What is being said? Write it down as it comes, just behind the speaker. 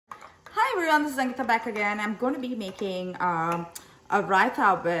Hi everyone, this is Sangeetha back again. I'm going to be making a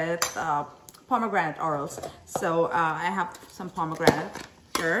raita with pomegranate orals. So I have some pomegranate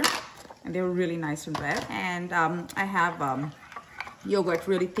here, and they're really nice and red. And I have yogurt,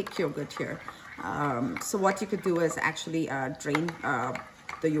 really thick yogurt here. So what you could do is actually drain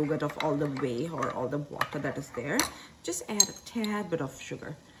the yogurt of all the whey or all the water that is there. Just add a tad bit of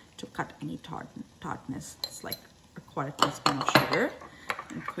sugar to cut any tartness. It's like a quarter teaspoon of sugar.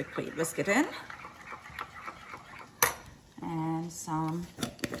 And quickly whisk it in, and some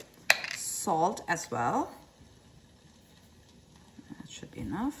salt as well. That should be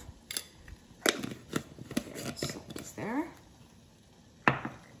enough. Salt is there.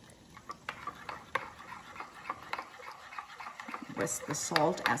 Whisk the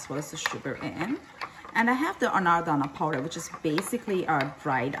salt as well as the sugar in. And I have the anardana powder, which is basically a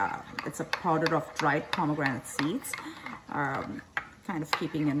dried, it's a powder of dried pomegranate seeds. Kind of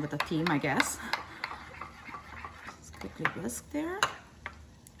keeping in with the theme, I guess. Just quickly whisk there.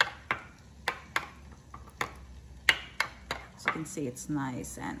 So you can see it's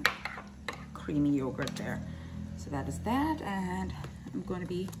nice and creamy yogurt there. So that is that, and I'm going to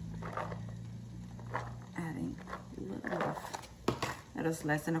be adding a little bit of, that is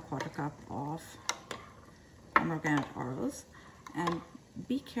less than a quarter cup of pomegranate orals. And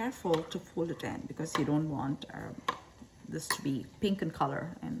be careful to fold it in because you don't want this to be pink in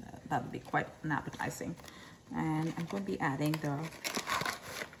color, and that would be quite unappetizing. And I'm going to be adding the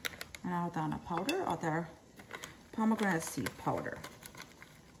anardana powder or the pomegranate seed powder.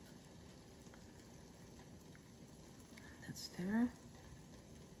 That's there.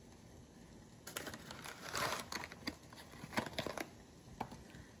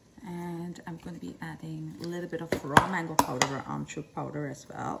 And I'm going to be adding a little bit of raw mango powder or amchur powder as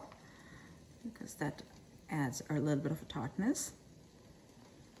well, because that adds a little bit of a tartness.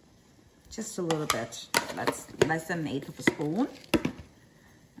 Just a little bit, that's less than 1/8 of a spoon.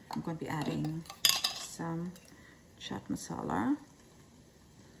 I'm going to be adding some chaat masala.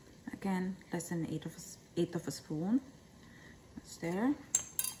 Again, less than 1/8 of a spoon. That's there.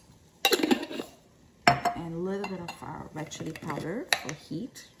 And a little bit of our red chili powder for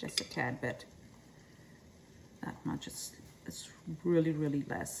heat, just a tad bit. That much, it's really, really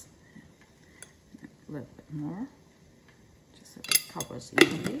less. A little bit more, just so it covers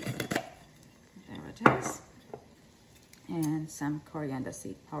evenly. There it is. And some coriander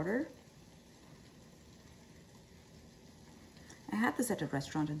seed powder. I had this at a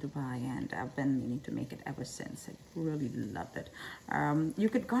restaurant in Dubai, and I've been meaning to make it ever since. I really loved it. You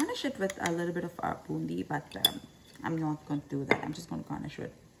could garnish it with a little bit of boondi, but I'm not going to do that. I'm just going to garnish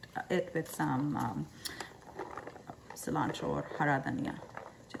it with some cilantro or anardana.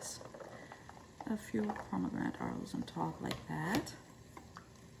 Just a few pomegranate orals on top like that,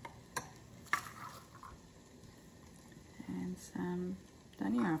 and some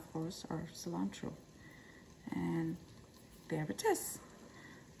dhania, of course, or cilantro. And there it is,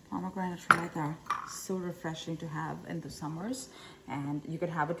 pomegranate raita. So refreshing to have in the summers, and you could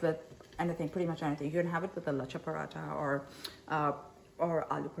have it with anything, pretty much anything. You can have it with a lachha paratha or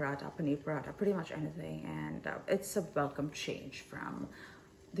aloo paratha, paneer paratha, pretty much anything. And it's a welcome change from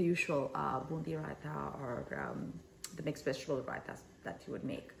the usual boondi raita or the mixed vegetable raita that you would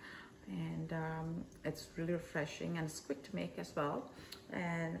make. And it's really refreshing, and it's quick to make as well.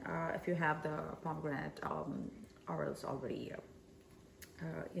 And if you have the pomegranate orals already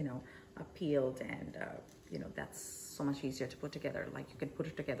peeled, and that's so much easier to put together. Like, you can put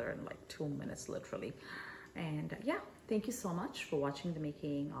it together in like 2 minutes literally. And yeah, thank you so much for watching the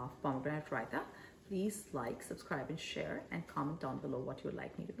making of pomegranate raita. Please like, subscribe, and share, and comment down below what you would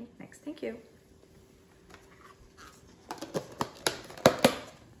like me to make next. Thank you.